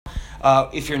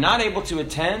If you're not able to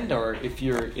attend, or if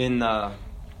you're in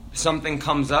something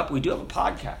comes up, we do have a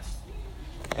podcast.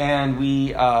 And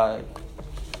we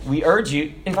urge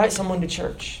you, invite someone to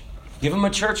church. Give them a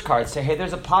church card. Say, hey,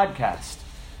 there's a podcast.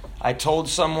 I told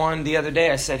someone the other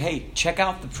day, I said, hey, check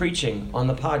out the preaching on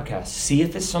the podcast. See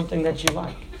if it's something that you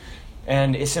like.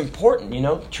 And it's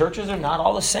important, churches are not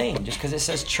all the same just because it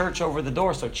says church over the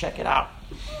door, so check it out.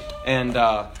 And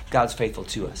God's faithful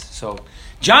to us. So,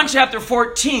 John chapter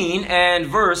 14 and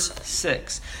verse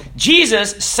 6.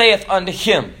 Jesus saith unto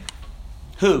him,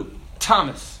 who?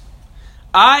 Thomas.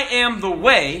 I am the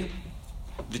way,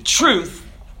 the truth,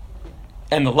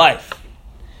 and the life.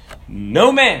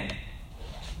 No man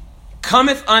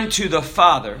cometh unto the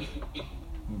Father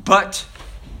but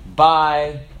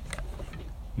by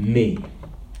me.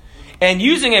 And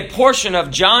using a portion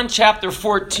of John chapter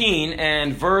 14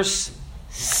 and verse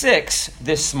 6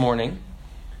 this morning,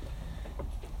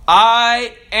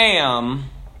 I am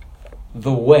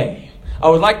the way. I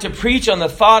would like to preach on the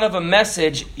thought of a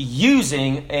message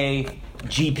using a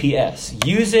GPS.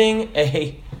 Using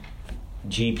a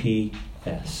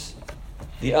GPS.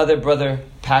 The other brother,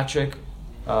 Patrick,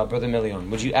 Brother Million,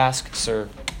 would you ask, sir,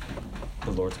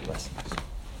 the Lord's blessings?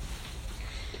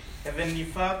 Heavenly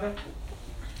Father,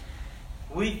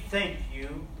 we thank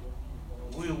you,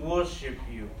 we worship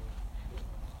you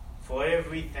for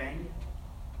everything,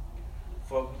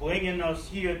 for bringing us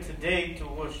here today to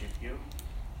worship you.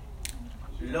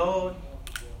 Lord,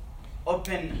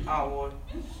 open our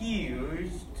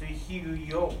ears to hear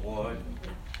your word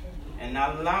and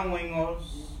allowing us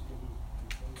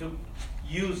to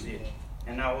use it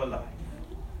in our life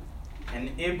and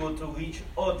able to reach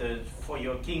others for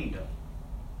your kingdom.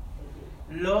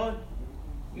 Lord,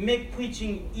 make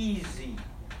preaching easy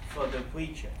for the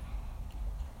preacher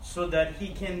so that he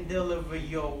can deliver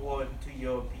your word to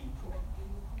your people.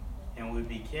 And we'll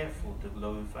be careful to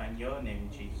glorify your name,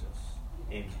 Jesus.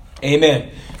 Amen.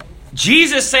 Amen.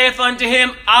 Jesus saith unto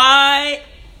him, I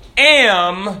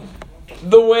am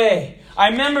the way. I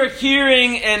remember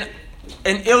hearing an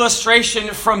illustration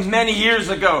from many years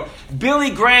ago. Billy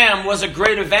Graham was a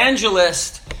great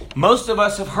evangelist. Most of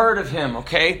us have heard of him,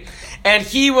 okay? And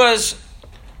he was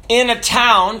in a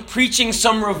town preaching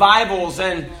some revivals,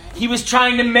 and he was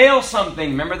trying to mail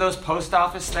something. Remember those post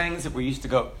office things that we used to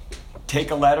go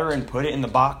take a letter and put it in the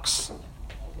box?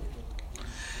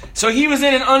 So he was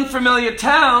in an unfamiliar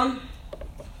town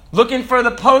looking for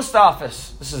the post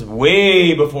office. This is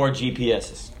way before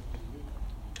GPSs.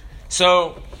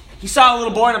 So he saw a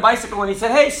little boy on a bicycle and he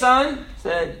said, hey, son. He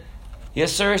said,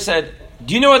 yes, sir. He said,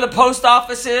 do you know where the post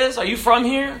office is? Are you from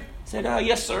here? He said,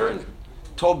 yes, sir. And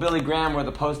told Billy Graham where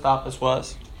the post office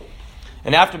was.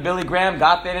 And after Billy Graham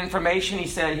got that information, he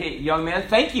said, hey, young man,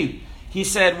 thank you. He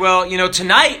said, well,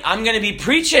 tonight I'm going to be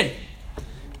preaching.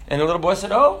 And the little boy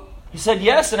said, oh. He said,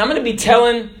 yes, and I'm going to be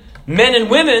telling men and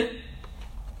women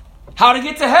how to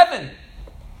get to heaven.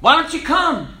 Why don't you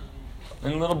come?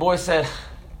 And the little boy said,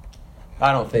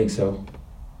 I don't think so.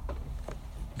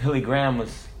 Billy Graham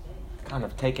was kind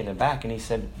of taken aback, and he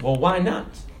said, well, why not?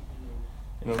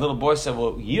 And the little boy said,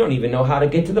 well, you don't even know how to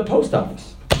get to the post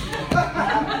office.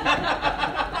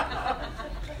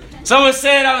 So it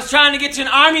said I was trying to get to an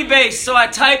army base, so I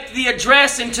typed the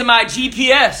address into my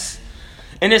GPS.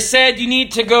 And it said you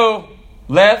need to go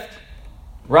left,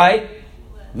 right,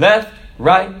 left,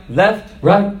 right, left,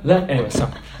 right, left. Anyway,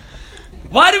 so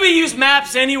why do we use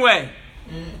maps anyway?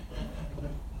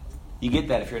 You get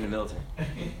that if you're in the military.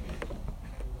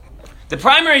 The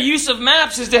primary use of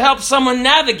maps is to help someone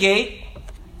navigate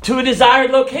to a desired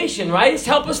location, right? It's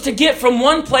to help us to get from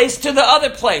one place to the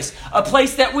other place, a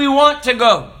place that we want to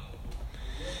go.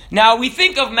 Now, we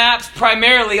think of maps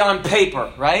primarily on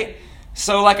paper, right?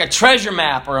 So like a treasure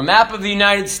map or a map of the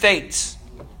United States.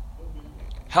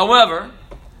 However,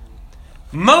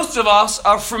 most of us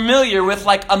are familiar with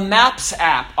like a Maps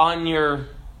app on your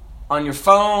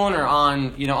phone or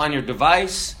on your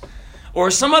device, or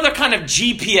some other kind of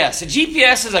GPS. A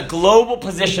GPS is a global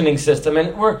positioning system,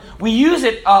 and we use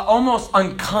it almost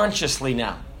unconsciously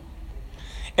now.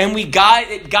 And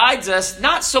it guides us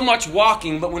not so much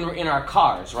walking, but when we're in our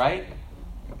cars, right?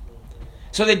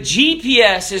 So the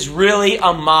GPS is really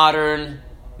a modern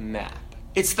map.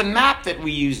 It's the map that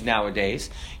we use nowadays.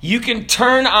 You can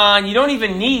turn on, you don't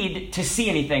even need to see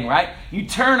anything, right? You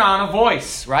turn on a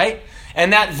voice, right?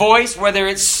 And that voice, whether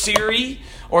it's Siri,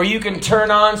 or you can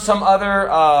turn on some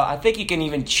other, I think you can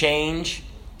even change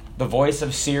the voice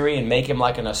of Siri and make him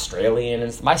like an Australian.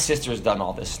 And my sister's done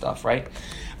all this stuff, right?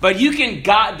 But you can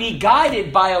be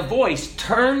guided by a voice,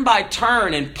 turn by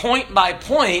turn and point by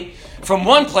point, from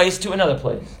one place to another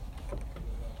place.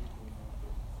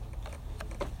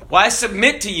 Well, I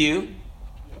submit to you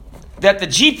that the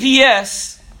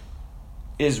GPS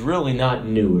is really not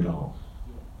new at all.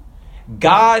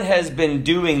 God has been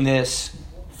doing this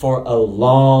for a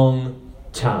long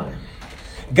time.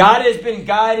 God has been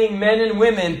guiding men and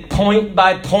women point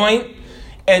by point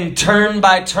and turn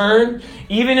by turn.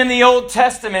 Even in the Old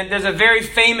Testament, there's a very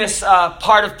famous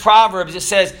part of Proverbs. It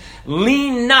says,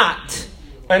 lean not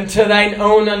unto thine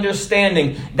own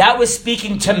understanding. That was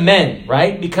speaking to men,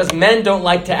 right? Because men don't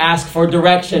like to ask for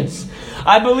directions.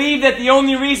 I believe that the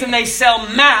only reason they sell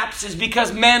maps is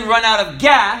because men run out of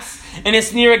gas and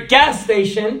it's near a gas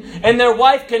station and their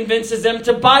wife convinces them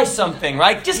to buy something,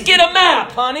 right? Just get a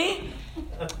map, honey.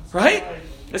 Right?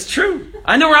 It's true.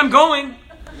 I know where I'm going.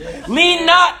 Lean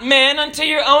not, man, unto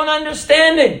your own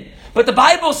understanding. But the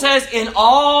Bible says, in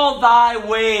all thy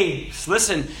ways,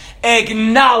 listen,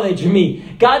 acknowledge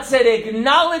me. God said,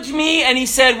 acknowledge me. And he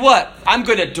said, what? I'm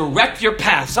going to direct your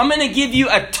path. So I'm going to give you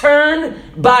a turn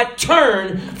by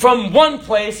turn from one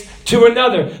place to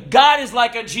another. God is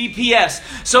like a GPS.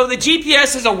 So the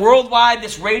GPS is a worldwide,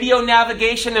 this radio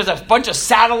navigation. There's a bunch of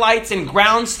satellites and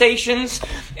ground stations.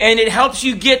 And it helps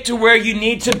you get to where you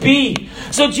need to be.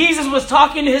 So Jesus was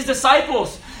talking to his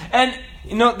disciples. And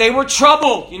they were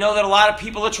troubled. You know that a lot of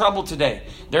people are troubled today.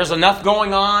 There's enough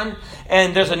going on.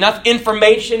 And there's enough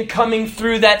information coming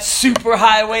through that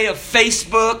superhighway of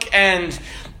Facebook and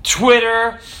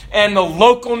Twitter and the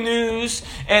local news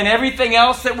and everything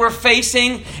else that we're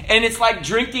facing. And it's like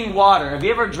drinking water. Have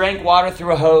you ever drank water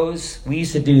through a hose? We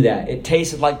used to do that. It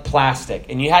tasted like plastic.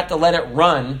 And you had to let it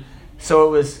run so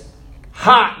it was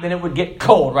hot, then it would get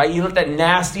cold, right? You know that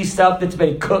nasty stuff that's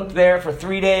been cooked there for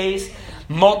 3 days,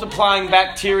 multiplying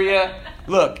bacteria.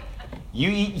 Look,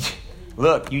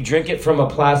 you drink it from a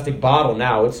plastic bottle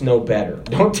now. It's no better.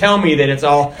 Don't tell me that it's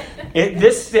all...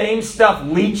 this same stuff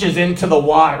leaches into the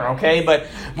water, okay? But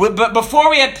before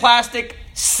we had plastic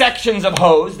sections of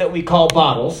hose that we call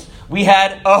bottles, we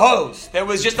had a hose that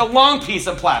was just a long piece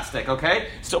of plastic, okay?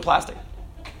 Still plastic.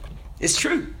 It's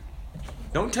true.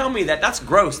 Don't tell me that. That's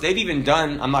gross. They've even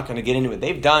done... I'm not going to get into it.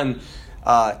 They've done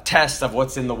tests of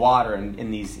what's in the water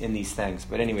in these things.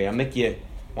 But anyway, I'll make you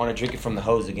want to drink it from the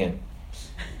hose again.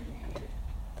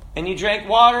 And you drank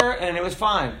water, and it was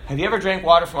fine. Have you ever drank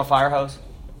water from a fire hose?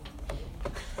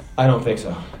 I don't think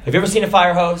so. Have you ever seen a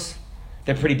fire hose?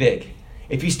 They're pretty big.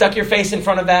 If you stuck your face in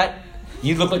front of that,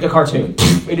 you'd look like a cartoon.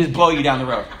 It'd just blow you down the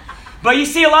road. But you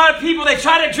see a lot of people, they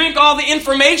try to drink all the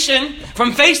information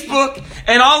from Facebook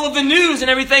and all of the news and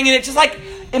everything, and it's just like,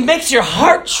 it makes your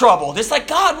heart troubled. It's like,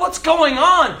 God, what's going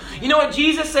on? You know what?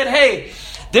 Jesus said, hey,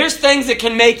 there's things that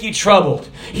can make you troubled.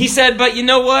 He said, but you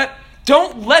know what?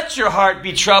 Don't let your heart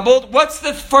be troubled. What's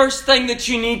the first thing that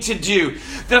you need to do?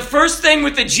 The first thing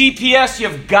with the GPS,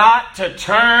 you've got to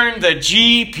turn the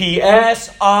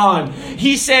GPS on.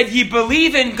 He said, you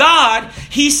believe in God.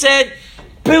 He said,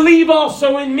 believe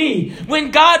also in me. When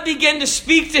God began to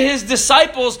speak to his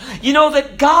disciples, you know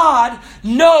that God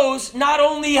knows not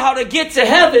only how to get to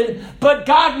heaven, but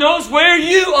God knows where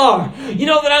you are. You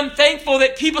know that I'm thankful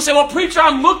that people say, well, preacher,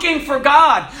 I'm looking for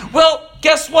God. Well,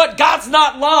 guess what? God's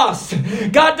not lost.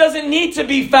 God doesn't need to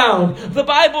be found. The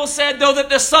Bible said, though, that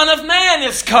the Son of Man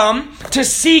is come to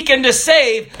seek and to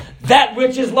save that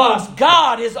which is lost.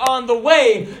 God is on the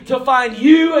way to find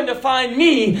you and to find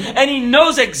me, and he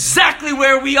knows exactly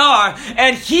where we are,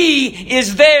 and he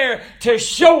is there to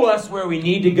show us where we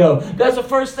need to go. That's the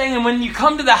first thing. And when you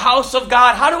come to the house of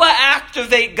God, how do I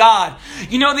activate God?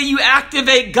 You know that you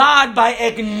activate God by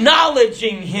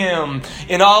acknowledging him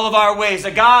in all of our ways.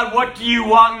 God, what do you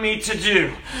want me to do?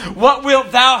 What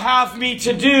wilt thou have me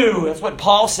to do? That's what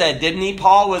Paul said, didn't he?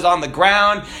 Paul was on the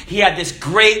ground. He had this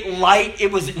great light.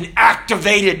 It was an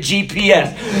activated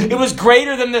GPS. It was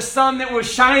greater than the sun that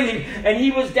was shining. And he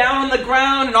was down on the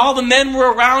ground and all the men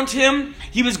were around him.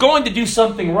 He was going to do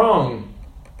something wrong.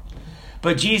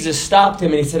 But Jesus stopped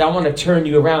him and he said, I want to turn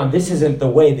you around. This isn't the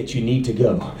way that you need to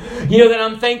go. You know that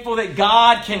I'm thankful that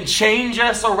God can change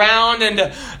us around.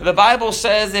 And the Bible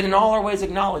says that in all our ways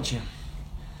acknowledge him.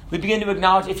 We begin to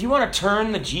acknowledge. If you want to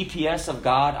turn the GPS of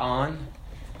God on,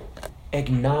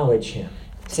 acknowledge him.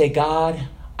 Say, God,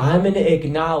 I'm going to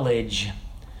acknowledge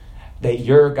that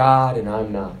you're God and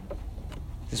I'm not.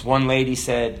 This one lady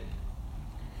said,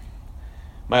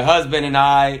 my husband and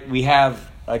I, we have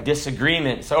a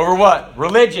disagreement. So over what?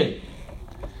 Religion.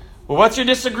 Well, what's your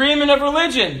disagreement of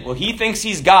religion? Well, he thinks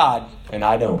he's God and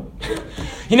I don't.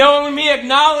 You know, when we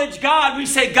acknowledge God, we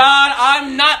say, God,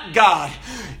 I'm not God.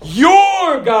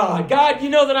 You're God. God, you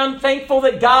know that I'm thankful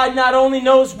that God not only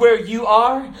knows where you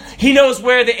are, he knows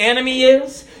where the enemy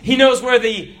is. He knows where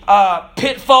the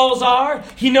pitfalls are.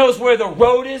 He knows where the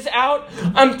road is out.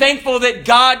 I'm thankful that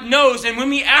God knows. And when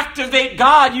we activate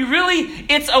God,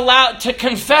 it's allowed to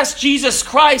confess Jesus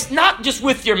Christ, not just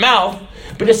with your mouth,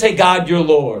 but to say, God, you're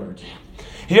Lord.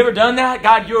 Have you ever done that?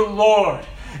 God, you're Lord.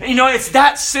 It's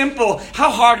that simple.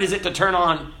 How hard is it to turn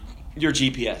on your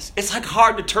GPS? It's like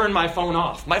hard to turn my phone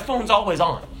off. My phone's always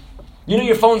on.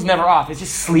 Your phone's never off. It's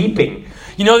just sleeping.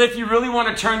 That if you really want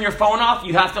to turn your phone off,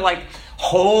 you have to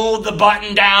hold the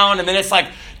button down, and then it's like,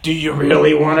 do you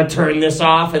really want to turn this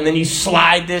off? And then you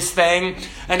slide this thing.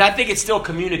 And I think it still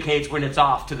communicates when it's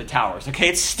off to the towers. Okay,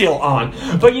 it's still on.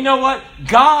 But you know what?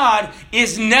 God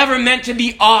is never meant to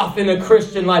be off in a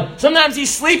Christian life. Sometimes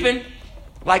he's sleeping,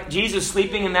 like Jesus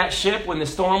sleeping in that ship when the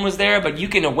storm was there, but you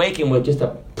can awaken with just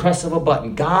a press of a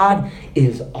button. God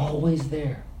is always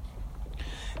there.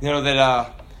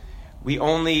 That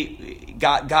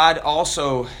God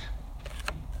also,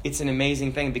 it's an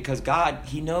amazing thing because God,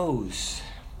 he knows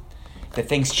that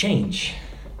things change.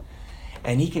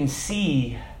 And he can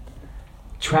see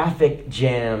traffic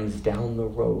jams down the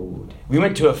road. We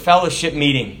went to a fellowship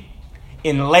meeting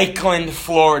in Lakeland,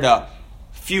 Florida,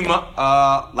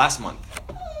 last month.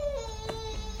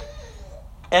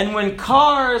 And when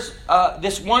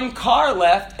this one car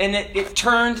left, and it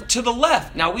turned to the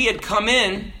left. Now, we had come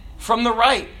in from the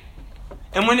right.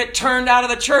 And when it turned out of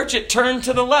the church, it turned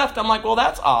to the left. I'm like, well,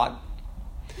 that's odd.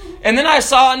 And then I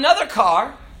saw another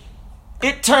car.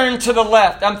 It turned to the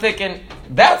left. I'm thinking,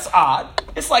 that's odd.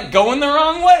 It's like going the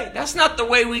wrong way. That's not the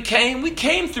way we came. We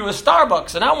came through a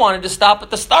Starbucks, and I wanted to stop at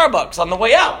the Starbucks on the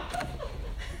way out.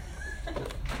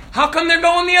 How come they're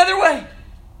going the other way?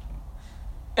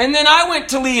 And then I went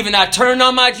to leave, and I turned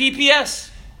on my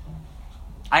GPS.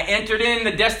 I entered in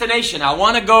the destination. I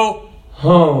want to go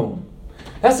home.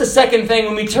 That's the second thing.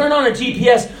 When we turn on a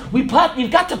GPS,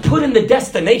 you've got to put in the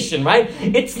destination, right?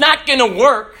 It's not going to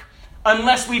work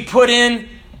unless we put in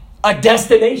a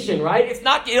destination, right?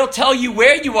 It'll tell you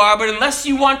where you are, but unless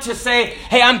you want to say,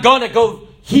 hey, I'm going to go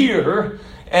here,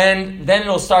 and then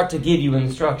it'll start to give you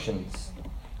instructions.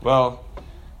 Well,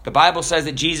 the Bible says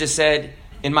that Jesus said,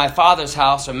 in my Father's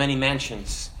house are many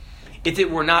mansions. If it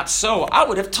were not so, I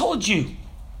would have told you.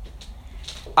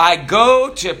 I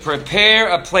go to prepare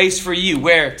a place for you.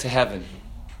 Where? To heaven.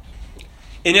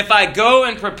 And if I go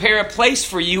and prepare a place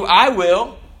for you, I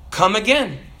will come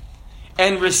again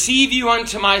and receive you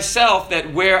unto myself,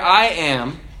 that where I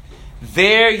am,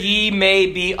 there ye may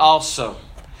be also.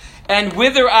 And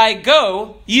whither I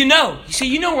go, you know. You see,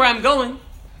 you know where I'm going.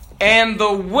 And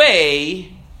the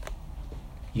way,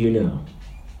 you know.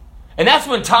 And that's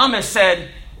when Thomas said,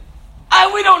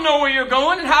 we don't know where you're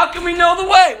going, and how can we know the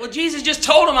way? Well, Jesus just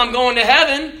told him, I'm going to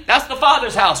heaven. That's the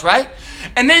Father's house, right?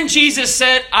 And then Jesus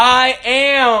said, I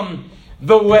am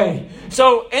the way.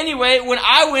 So anyway, when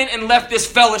I went and left this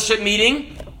fellowship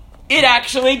meeting, it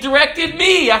actually directed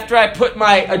me, after I put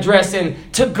my address in,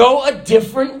 to go a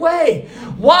different way.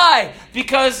 Why?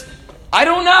 Because I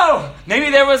don't know. Maybe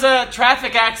there was a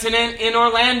traffic accident in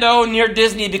Orlando near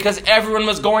Disney because everyone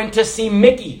was going to see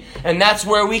Mickey. And that's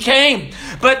where we came.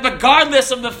 But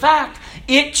regardless of the fact,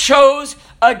 it chose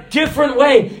a different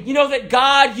way. You know that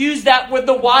God used that when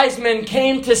the wise men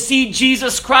came to see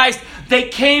Jesus Christ. They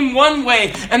came one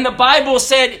way, and the Bible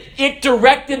said it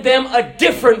directed them a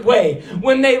different way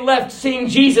when they left seeing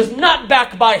Jesus, not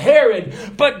back by Herod,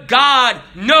 but God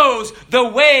knows the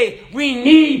way we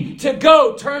need to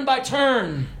go turn by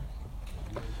turn.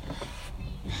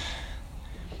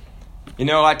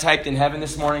 I typed in heaven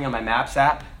this morning on my Maps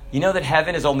app. You know that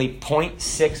heaven is only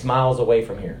 0.6 miles away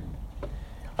from here.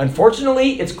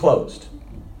 Unfortunately, it's closed.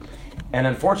 And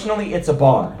unfortunately, it's a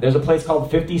bar. There's a place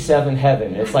called 57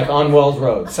 Heaven. It's like on Wells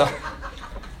Road. So,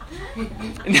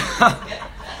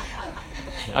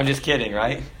 I'm just kidding,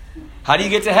 right? How do you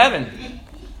get to heaven?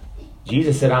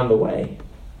 Jesus said, I'm the way.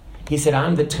 He said,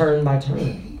 I'm the turn by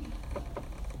turn.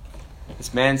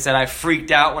 This man said, I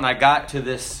freaked out when I got to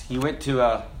this. He went to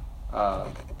a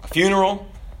funeral,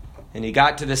 and he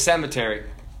got to the cemetery.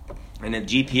 And the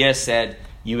GPS said,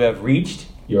 you have reached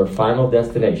your final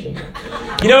destination.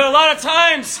 A lot of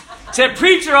times, said,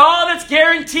 preacher, all that's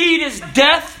guaranteed is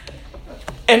death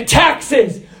and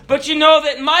taxes. But you know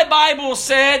that my Bible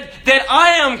said that I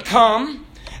am come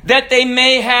that they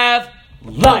may have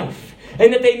life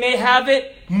and that they may have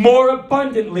it more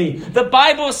abundantly. The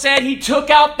Bible said he took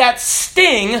out that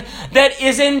sting that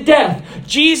is in death.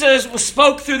 Jesus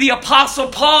spoke through the Apostle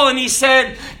Paul, and he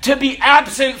said to be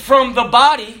absent from the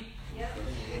body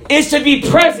is to be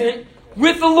present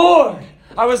with the Lord.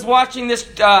 I was watching this,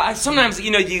 sometimes,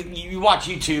 you watch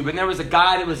YouTube, and there was a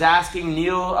guy that was asking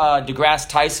Neil deGrasse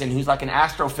Tyson, who's like an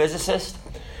astrophysicist.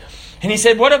 And he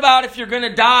said, what about if you're going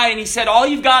to die? And he said, all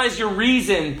you've got is your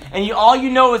reason. And all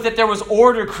you know is that there was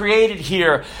order created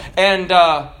here. And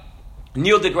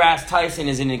Neil deGrasse Tyson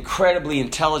is an incredibly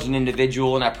intelligent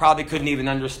individual, and I probably couldn't even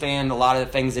understand a lot of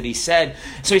the things that he said.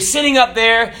 So he's sitting up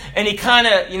there, and he kind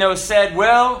of, said,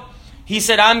 well, he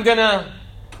said, I'm gonna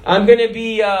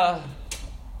be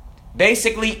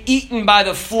basically eaten by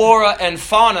the flora and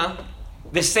fauna,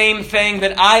 the same thing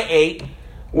that I ate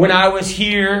when I was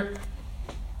here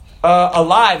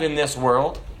alive in this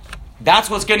world. That's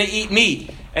what's going to eat me.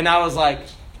 And I was like,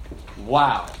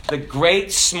 wow, the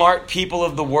great smart people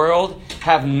of the world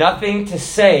have nothing to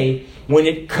say when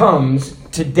it comes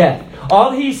to death.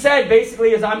 All he said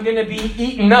basically is, I'm going to be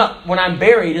eaten up when I'm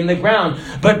buried in the ground.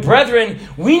 But brethren,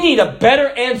 we need a better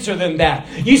answer than that.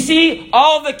 You see,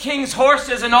 all the king's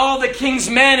horses and all the king's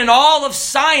men and all of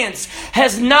science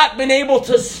has not been able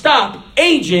to stop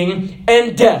aging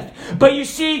and death. But you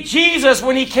see, Jesus,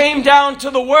 when he came down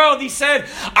to the world, he said,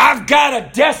 I've got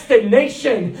a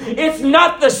destination. It's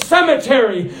not the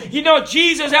cemetery.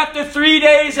 Jesus, after 3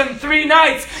 days and 3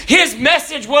 nights, his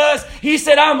message was, he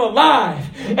said, I'm alive.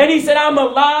 And he said, I'm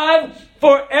alive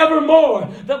forevermore.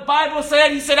 The Bible said,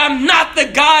 he said, I'm not the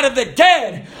God of the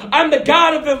dead. I'm the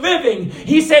God of the living.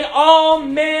 He said, all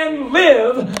men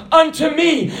live unto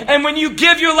me. And when you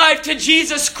give your life to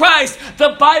Jesus Christ,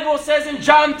 the Bible says in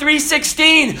John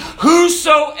 3:16,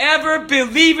 whosoever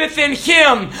believeth in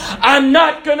him, I'm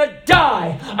not going to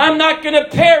die. I'm not going to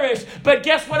perish. But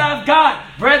guess what I've got?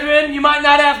 Brethren, you might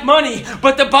not have money,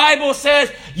 but the Bible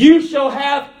says, you shall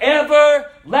have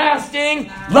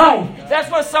everlasting life. That's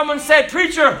what someone said.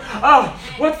 Preacher,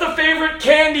 what's the favorite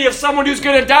candy of someone who's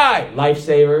going to die?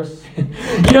 Lifesavers.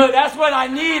 That's what I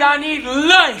need. I need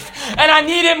life. And I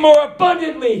need it more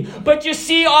abundantly. But you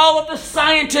see, all of the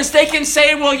scientists, they can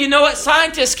say, well, you know what?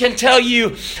 Scientists can tell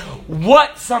you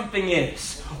what something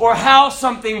is or how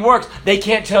something works. They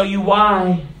can't tell you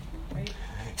why.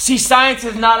 See, science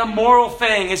is not a moral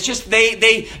thing. It's just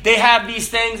they have these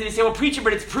things and they say, well, preacher,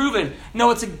 but it's proven.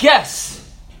 No, it's a guess.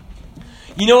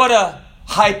 You know what a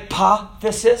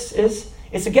hypothesis is?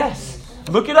 It's a guess.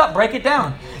 Look it up, break it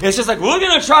down. It's just like, we're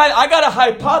going to try, I got a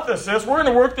hypothesis. We're going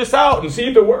to work this out and see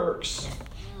if it works.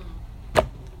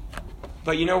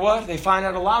 But you know what? They find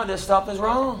out a lot of this stuff is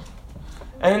wrong.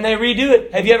 And then they redo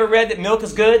it. Have you ever read that milk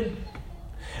is good?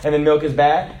 And then milk is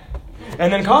bad?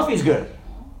 And then coffee is good?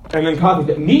 And then coffee is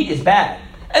good. Meat is bad.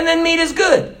 And then meat is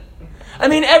good. I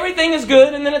mean, everything is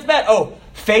good and then it's bad. Oh,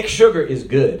 fake sugar is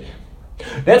good.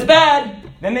 That's bad.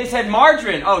 Then they said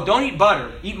margarine. Oh, don't eat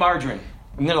butter. Eat margarine.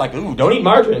 And they're like, ooh, don't eat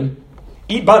margarine.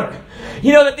 Eat butter.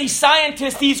 You know that these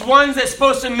scientists, these ones that's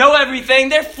supposed to know everything,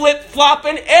 they're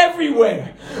flip-flopping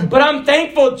everywhere. But I'm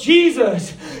thankful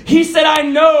Jesus, he said, I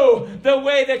know the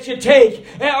way that you take.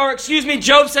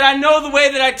 Job said, I know the way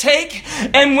that I take.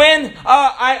 And when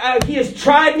he has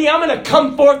tried me, I'm going to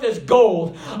come forth as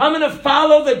gold. I'm going to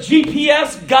follow the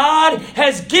GPS God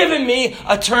has given me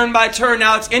a turn by turn.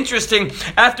 Now it's interesting.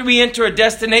 After we enter a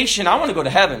destination, I want to go to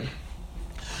heaven.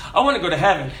 I want to go to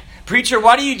heaven. Preacher,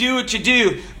 why do you do what you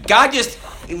do? God just,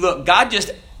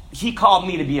 he called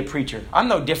me to be a preacher. I'm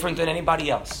no different than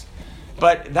anybody else.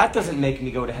 But that doesn't make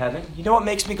me go to heaven. You know what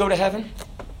makes me go to heaven?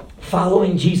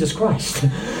 Following Jesus Christ.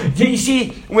 You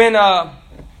see, when,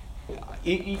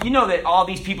 you know that all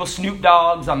these people, Snoop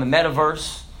Dogg's on the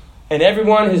metaverse, and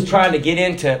everyone is trying to get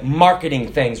into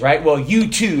marketing things, right? Well,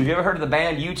 U2, have you ever heard of the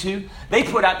band U2? They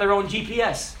put out their own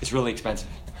GPS. It's really expensive.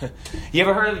 You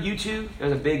ever heard of U2?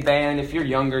 There's a big band. If you're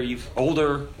younger,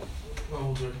 older.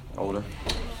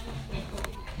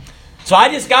 So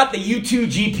I just got the U2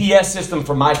 GPS system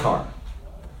for my car.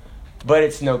 But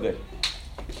it's no good.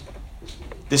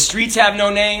 The streets have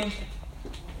no name.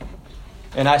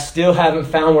 And I still haven't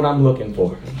found what I'm looking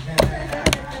for.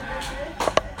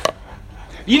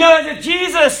 You know that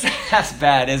Jesus... That's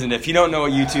bad, isn't it? If you don't know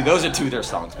U2, those are two of their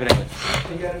songs. But anyway.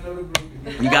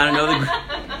 You gotta know the group.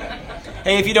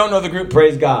 Hey, if you don't know the group,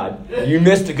 praise God. You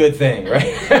missed a good thing,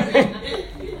 right?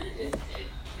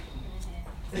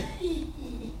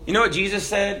 You know what Jesus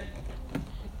said?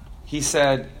 He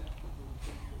said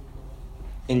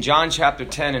in John chapter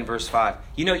 10 and verse 5,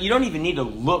 you know, you don't even need to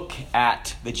look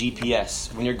at the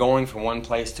GPS when you're going from one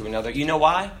place to another. You know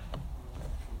why?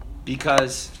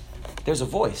 Because there's a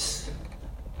voice.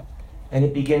 And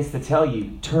it begins to tell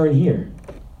you, turn here.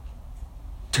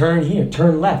 Turn here.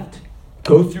 Turn left.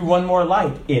 Go through one more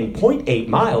light. In 0.8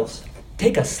 miles,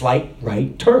 take a slight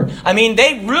right turn. I mean,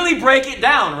 they really break it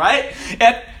down, right?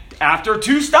 After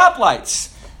 2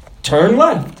 stoplights, turn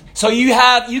left. So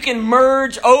you can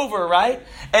merge over, right?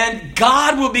 And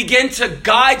God will begin to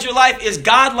guide your life. Is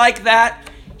God like that?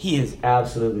 He is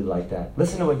absolutely like that.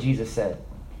 Listen to what Jesus said.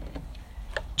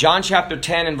 John chapter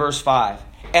 10 and verse 5.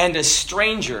 And a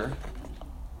stranger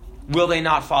will they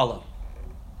not follow.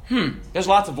 There's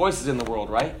lots of voices in the world,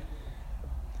 right?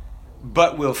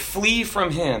 But will flee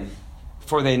from him,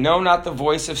 for they know not the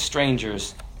voice of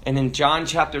strangers. And in John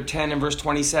chapter 10 and verse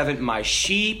 27, my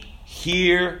sheep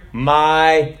hear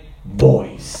my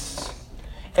voice.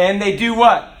 And they do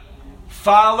what?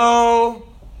 Follow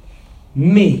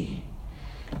me.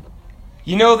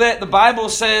 You know that the Bible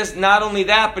says not only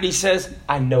that, but he says,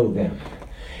 I know them.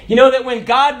 You know that when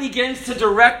God begins to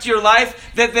direct your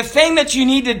life, that the thing that you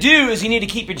need to do is you need to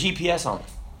keep your GPS on.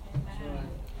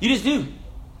 You just do.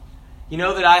 You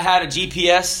know that I had a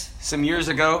GPS some years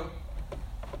ago,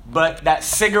 but that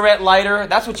cigarette lighter,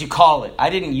 that's what you call it.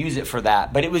 I didn't use it for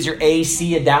that, but it was your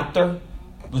AC adapter.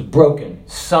 It was broken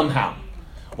somehow.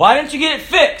 Why didn't you get it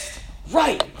fixed?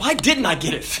 Right. Why didn't I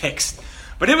get it fixed?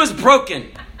 But it was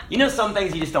broken. You know some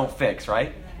things you just don't fix,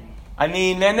 right? I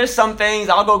mean, man, there's some things,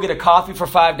 I'll go get a coffee for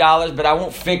 $5, but I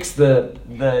won't fix the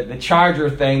charger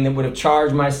thing that would have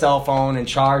charged my cell phone and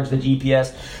charged the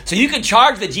GPS. So you could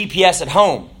charge the GPS at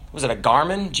home. Was it a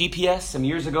Garmin GPS some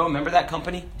years ago? Remember that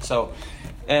company?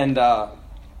 I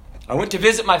went to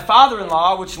visit my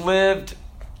father-in-law,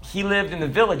 he lived in the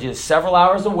villages several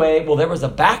hours away. Well, there was a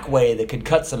back way that could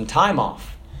cut some time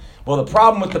off. Well, the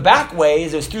problem with the back way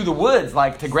is it was through the woods,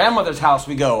 like to grandmother's house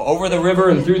we go, over the river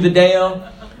and through the dale.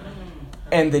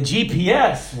 And the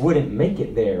GPS wouldn't make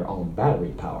it there on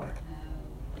battery power.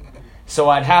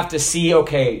 So I'd have to see,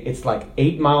 okay, it's like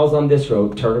 8 miles on this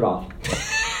road, turn it off.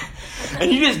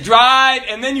 And you just drive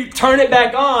and then you turn it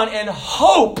back on and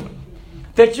hope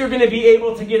that you're going to be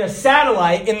able to get a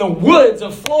satellite in the woods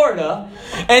of Florida,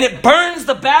 and it burns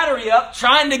the battery up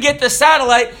trying to get the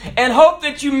satellite, and hope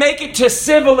that you make it to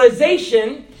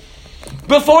civilization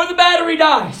before the battery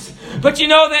dies. But you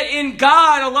know that in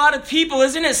God, a lot of people,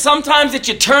 isn't it sometimes that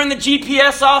you turn the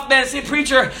GPS off, man, and say,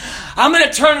 preacher, I'm going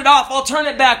to turn it off. I'll turn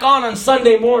it back on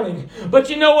Sunday morning. But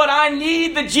you know what? I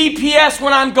need the GPS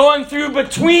when I'm going through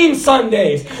between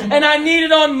Sundays. And I need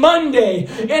it on Monday.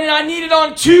 And I need it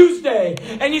on Tuesday.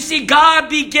 And you see, God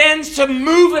begins to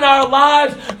move in our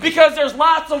lives because there's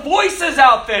lots of voices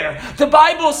out there. The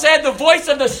Bible said the voice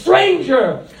of the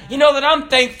stranger. You know that I'm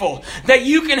thankful that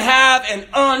you can have an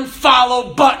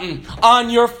unfollow button on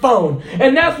your phone.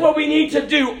 And that's what we need to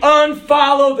do.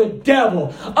 Unfollow the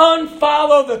devil.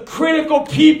 Unfollow the critical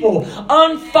people.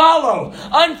 Unfollow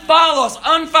us.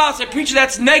 Unfollow. Say, preacher,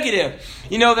 that's negative.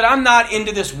 You know that I'm not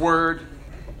into this word.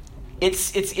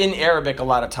 It's in Arabic a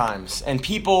lot of times. And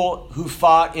people who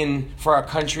fought for our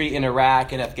country in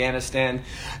Iraq and Afghanistan,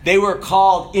 they were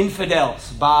called infidels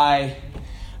by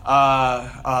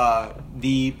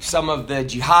some of the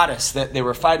jihadists that they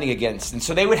were fighting against. And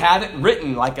so they would have it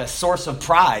written like a source of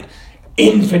pride,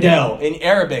 infidel, in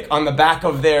Arabic on the back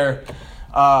of their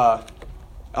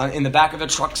in the back of their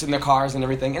trucks and their cars and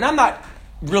everything. And I'm not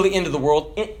really into the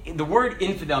world. The word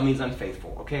infidel means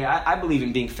unfaithful. Okay, I believe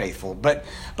in being faithful, but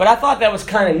I thought that was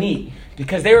kind of neat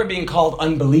because they were being called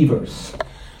unbelievers.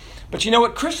 But you know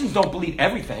what? Christians don't believe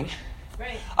everything.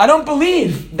 Right. I don't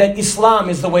believe that Islam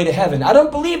is the way to heaven. I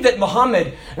don't believe that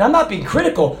Muhammad, and I'm not being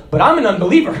critical, but I'm an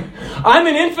unbeliever. I'm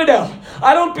an infidel.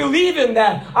 I don't believe in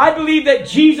that. I believe that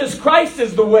Jesus Christ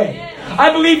is the way.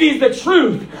 I believe He's the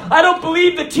truth. I don't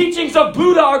believe the teachings of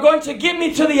Buddha are going to get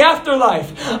me to the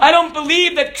afterlife. I don't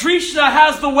believe that Krishna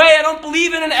has the way. I don't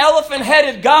believe in an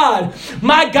elephant-headed God.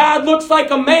 My God looks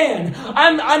like a man.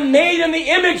 I'm made in the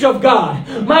image of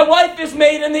God. My wife is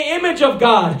made in the image of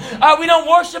God. We don't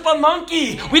worship a monkey.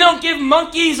 We don't give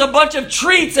monkeys a bunch of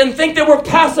treats and think that we're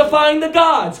pacifying the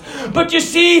gods. But you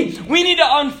see, we need to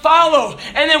unfollow,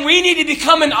 and then we need to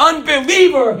become an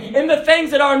unbeliever in the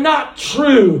things that are not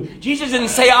true. Jesus didn't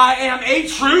say, I am a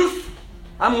truth.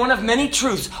 I'm one of many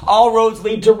truths. All roads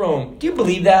lead to Rome. Do you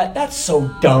believe that? That's so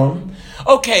dumb.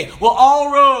 Okay, well,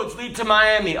 all roads lead to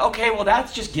Miami. Okay, well,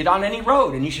 that's just get on any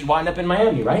road, and you should wind up in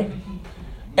Miami, right?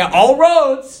 Yeah, all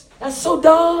roads. That's so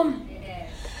dumb.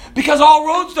 Because all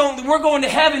roads we're going to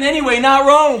heaven anyway, not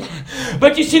Rome.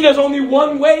 But you see, there's only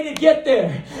one way to get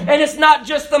there. And it's not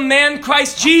just the man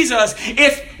Christ Jesus.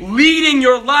 It's leading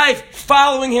your life,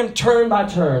 following Him turn by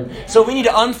turn. So we need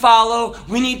to unfollow.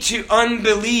 We need to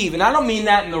unbelieve. And I don't mean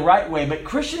that in the right way, but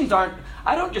Christians I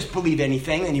don't just believe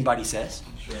anything anybody says.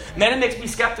 Sure. Man, it makes me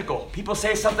skeptical. People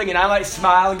say something and I might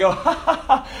smile and go, ha ha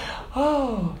ha,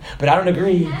 oh. But I don't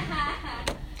agree.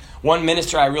 One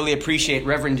minister I really appreciate,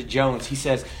 Reverend Jones, he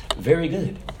says, very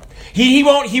good. He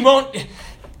won't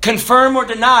confirm or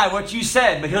deny what you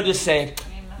said, but he'll just say,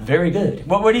 very good.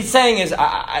 What he's saying is,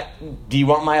 do you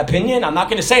want my opinion? I'm not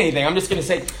going to say anything. I'm just going to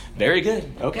say, very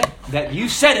good. Okay, that you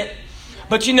said it.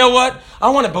 But you know what? I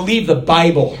want to believe the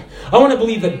Bible. I want to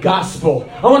believe the gospel.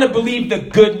 I want to believe the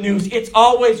good news. It's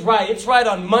always right. It's right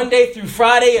on Monday through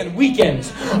Friday and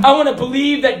weekends. I want to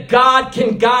believe that God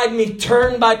can guide me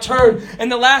turn by turn. And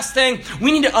the last thing,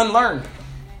 we need to unlearn.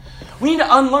 We need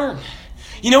to unlearn.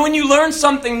 You know, when you learn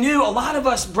something new, a lot of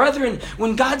us, brethren,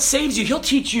 when God saves you, He'll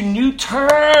teach you new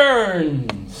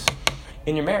turns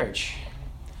in your marriage.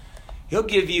 He'll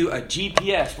give you a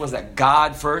GPS. Was that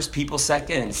God first, people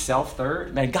second, and self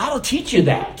third? Man, God will teach you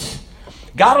that.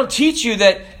 God will teach you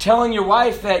that telling your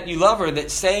wife that you love her,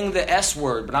 that saying the S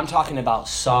word, but I'm talking about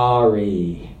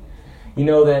sorry. You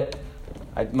know that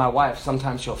my wife,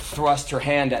 sometimes she'll thrust her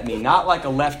hand at me, not like a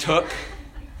left hook.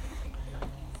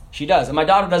 She does, and my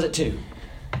daughter does it too.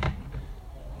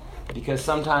 Because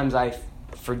sometimes I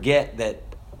forget that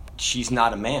she's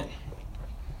not a man.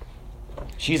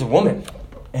 She's a woman.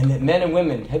 And that men and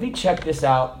women, have you checked this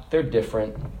out? They're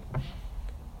different.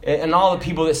 And all the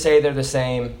people that say they're the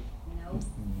same,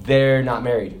 they're not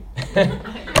married.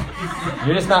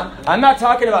 You're just not. I'm not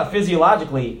talking about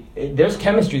physiologically. There's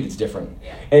chemistry that's different.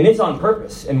 And it's on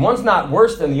purpose. And one's not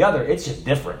worse than the other. It's just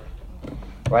different.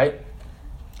 Right?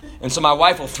 And so my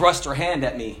wife will thrust her hand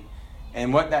at me.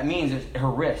 And what that means is her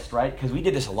wrist, right? Because we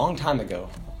did this a long time ago.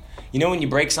 You know when you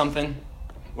break something,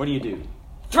 what do?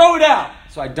 Throw it out!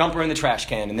 So I dump her in the trash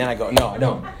can, and then I go, no, I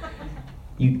don't.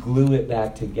 You glue it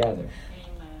back together.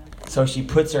 Amen. So she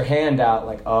puts her hand out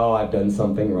like, oh, I've done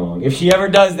something wrong. If she ever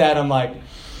does that, I'm like,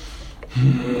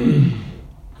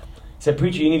 Said,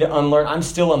 preacher, you need to unlearn. I'm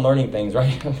still unlearning things,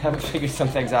 right? I haven't figured some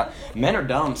things out. Men are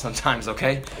dumb sometimes,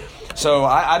 okay? So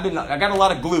I got a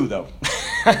lot of glue, though.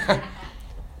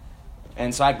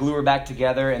 And so I glue her back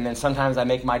together, and then sometimes I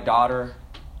make my daughter.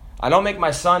 I don't make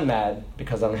my son mad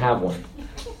because I don't have one.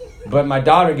 But my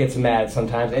daughter gets mad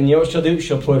sometimes. And you know what she'll do?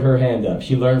 She'll put her hand up.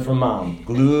 She learned from mom.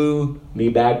 Glue me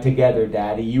back together,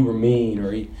 Daddy. You were mean,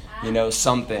 or,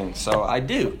 something. So I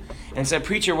do. And said,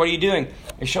 preacher, what are you doing?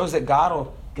 It shows that God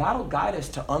will guide us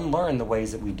to unlearn the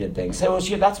ways that we did things. Say, well,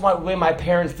 that's the way my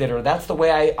parents did, or that's the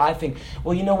way I think.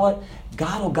 Well, you know what?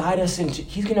 God will guide us into,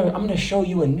 I'm going to show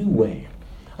you a new way.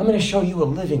 I'm going to show you a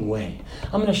living way.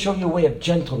 I'm going to show you a way of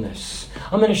gentleness.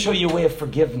 I'm going to show you a way of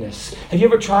forgiveness. Have you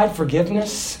ever tried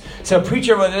forgiveness? So,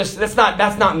 preacher, well, that's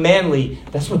not manly.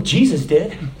 That's what Jesus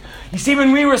did. You see,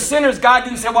 when we were sinners, God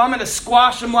didn't say, well, I'm going to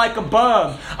squash them like a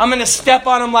bug. I'm going to step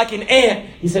on them like an ant.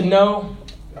 He said, no,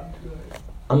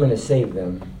 I'm going to save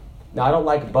them. Now, I don't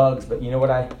like bugs, but you know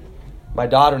what? My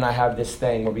daughter and I have this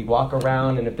thing where we walk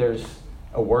around, and if there's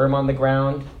a worm on the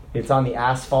ground, it's on the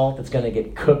asphalt. It's going to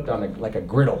get cooked on like a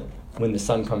griddle when the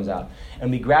sun comes out. And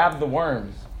we grab the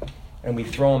worms and we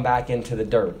throw them back into the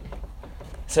dirt.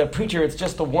 So, preacher, it's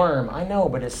just a worm. I know,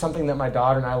 but it's something that my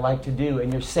daughter and I like to do.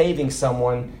 And you're saving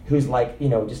someone who's like,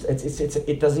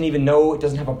 it doesn't even know, it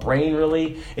doesn't have a brain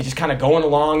really. It's just kind of going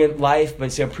along in life.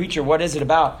 But say, preacher, what is it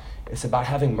about? It's about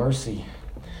having mercy.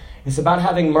 It's about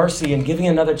having mercy and giving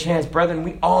another chance. Brethren,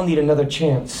 we all need another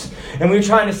chance. And we're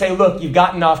trying to say, look, you've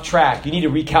gotten off track. You need to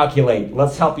recalculate.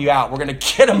 Let's help you out. We're going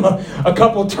to get them a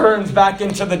couple turns back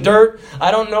into the dirt.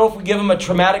 I don't know if we give them a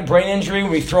traumatic brain injury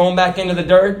when we throw them back into the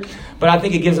dirt, but I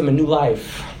think it gives them a new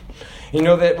life. You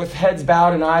know that with heads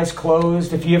bowed and eyes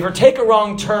closed, if you ever take a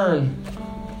wrong turn,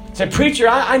 say, preacher,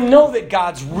 I know that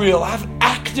God's real. I've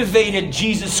activated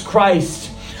Jesus Christ.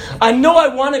 I know I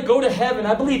want to go to heaven.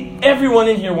 I believe everyone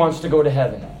in here wants to go to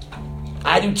heaven.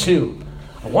 I do too.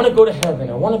 I want to go to heaven.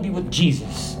 I want to be with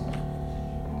Jesus.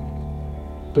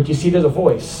 But you see, there's a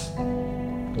voice.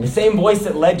 And the same voice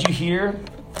that led you here,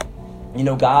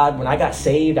 God, when I got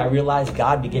saved, I realized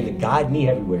God began to guide me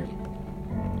everywhere.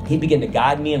 He began to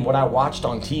guide me in what I watched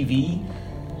on TV.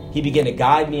 He began to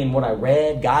guide me in what I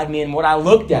read, guide me in what I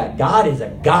looked at. God is a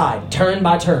guide, turn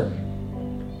by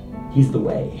turn. He's the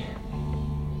way.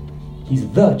 He's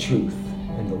the truth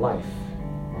and the life.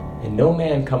 And no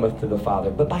man cometh to the Father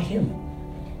but by him.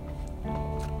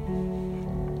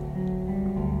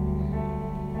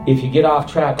 If you get off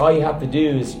track, all you have to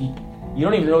do is, you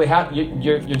don't even really have,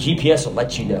 your GPS will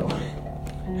let you know.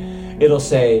 It'll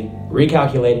say,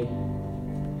 recalculating.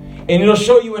 And it'll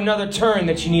show you another turn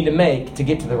that you need to make to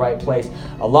get to the right place.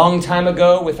 A long time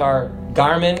ago with our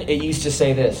Garmin, it used to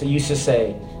say this. It used to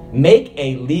say, make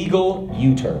a legal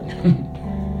U-turn.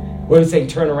 What does it say?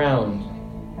 Turn around.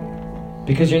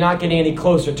 Because you're not getting any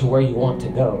closer to where you want to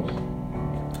go.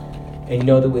 And you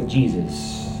know that with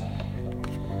Jesus,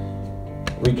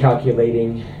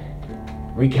 recalculating,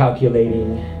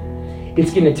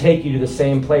 it's going to take you to the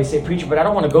same place. Say, preacher, but I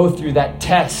don't want to go through that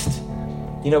test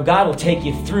God will take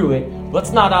you through it.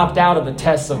 Let's not opt out of the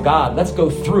tests of God. Let's go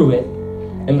through it,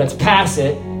 and let's pass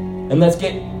it, and let's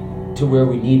get to where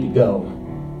we need to go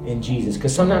in Jesus.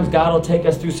 Because sometimes God will take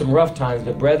us through some rough times,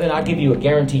 but brethren, I give you a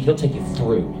guarantee, he'll take you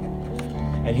through.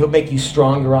 And he'll make you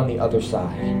stronger on the other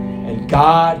side. And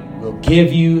God will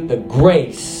give you the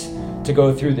grace to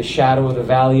go through the shadow of the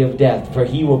valley of death. For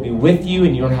he will be with you,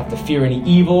 and you don't have to fear any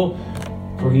evil.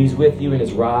 For he's with you, and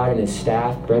his rod and his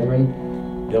staff,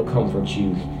 brethren, they'll comfort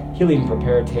you. He'll even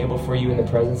prepare a table for you in the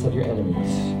presence of your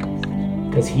enemies.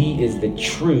 Because he is the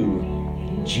true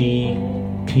GPS.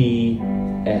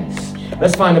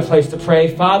 Let's find a place to pray.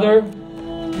 Father,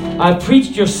 I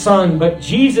preached your son, but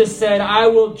Jesus said, I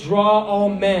will draw all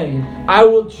men. I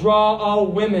will draw all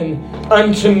women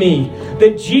unto me.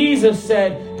 That Jesus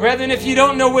said, brethren, if you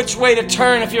don't know which way to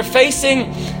turn, if you're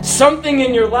facing something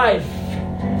in your life,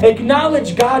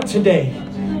 acknowledge God today.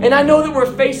 And I know that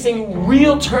we're facing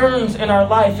real turns in our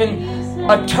life, and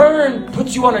a turn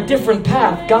puts you on a different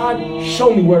path. God,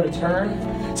 show me where to turn.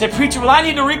 Say, preacher, well, I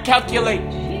need to recalculate.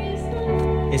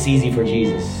 It's easy for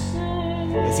Jesus.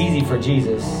 It's easy for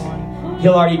Jesus. He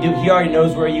already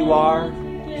knows where you are.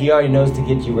 He already knows to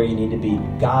get you where you need to be.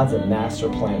 God's a master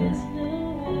planner.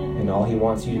 And all he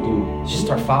wants you to do is just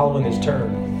start following his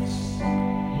turns.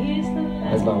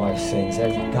 As my wife sings,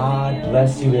 as God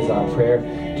bless you is our prayer.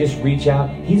 Just reach out.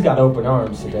 He's got open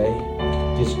arms today.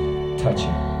 Just touch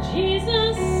him.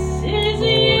 Jesus is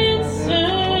the answer.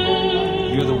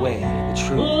 You're the way, the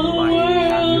truth, the life.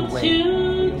 Have your way.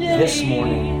 This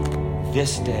morning,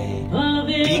 this day,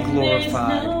 be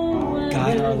glorified.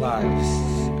 Guide our lives.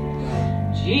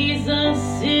 Jesus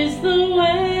is the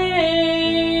way.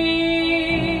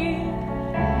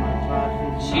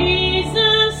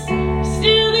 Jesus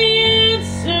still the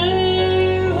answer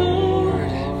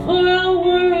for our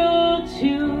world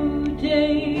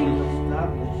today.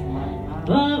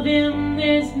 Above him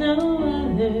there's no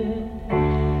other.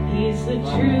 He's the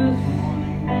truth.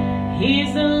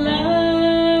 He's the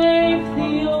life,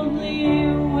 the only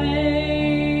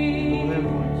way.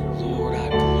 Lord, I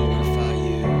glorify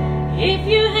you. If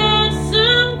you have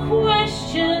some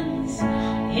questions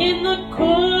in the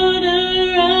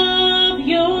corner of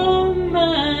your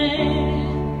mind,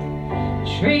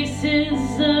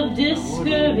 traces of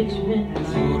discouragement,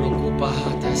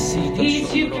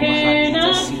 peace you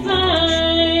cannot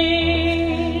find,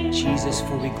 Jesus,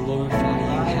 for we glorify you.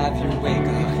 Have your way,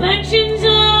 God. reflections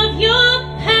of your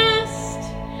past,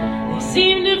 they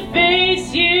seem to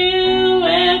face you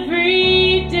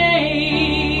every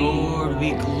day. Lord,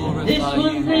 we glorify This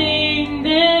one you. thing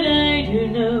that I do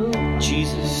know,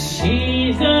 Jesus.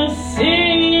 Jesus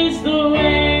is the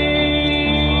way.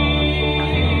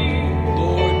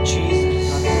 Lord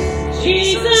Jesus.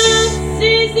 Jesus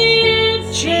is the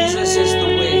answer. Jesus is the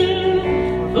way.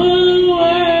 For the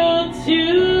world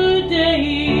today.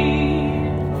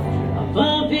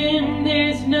 Above him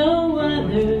there's no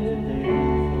other.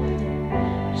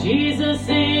 Jesus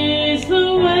is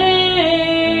the way.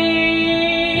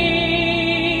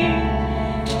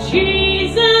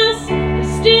 Jesus is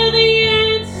still the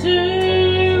answer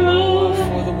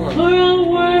for our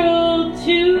world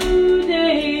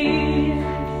today.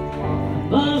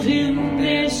 Above him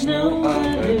there's no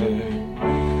other.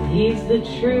 He's the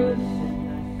truth.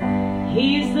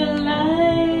 He's the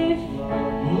life,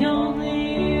 the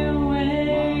only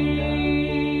way.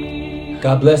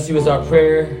 God bless you is our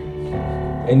prayer.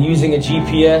 And using a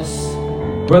GPS.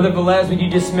 Brother Velez, would you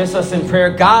dismiss us in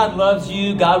prayer? God loves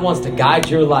you. God wants to guide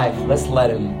your life. Let's let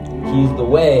him. He's the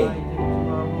way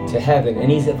to heaven. And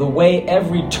he's the way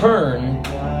every turn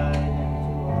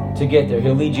to get there.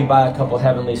 He'll lead you by a couple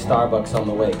heavenly Starbucks on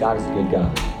the way. God is a good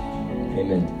God.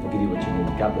 Amen. He'll give you what you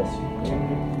need. God bless you.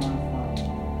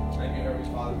 Thank you, Heavenly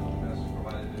Father, for the message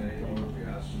provided today. Lord, we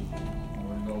ask you,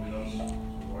 Lord, go with us to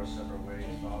our separate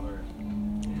ways, Father.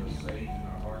 Keep us safe in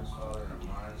our hearts, Father, in our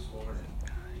minds, Lord, and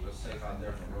keep us safe out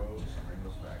there on the roads and bring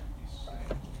us back in Jesus'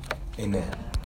 name. Amen.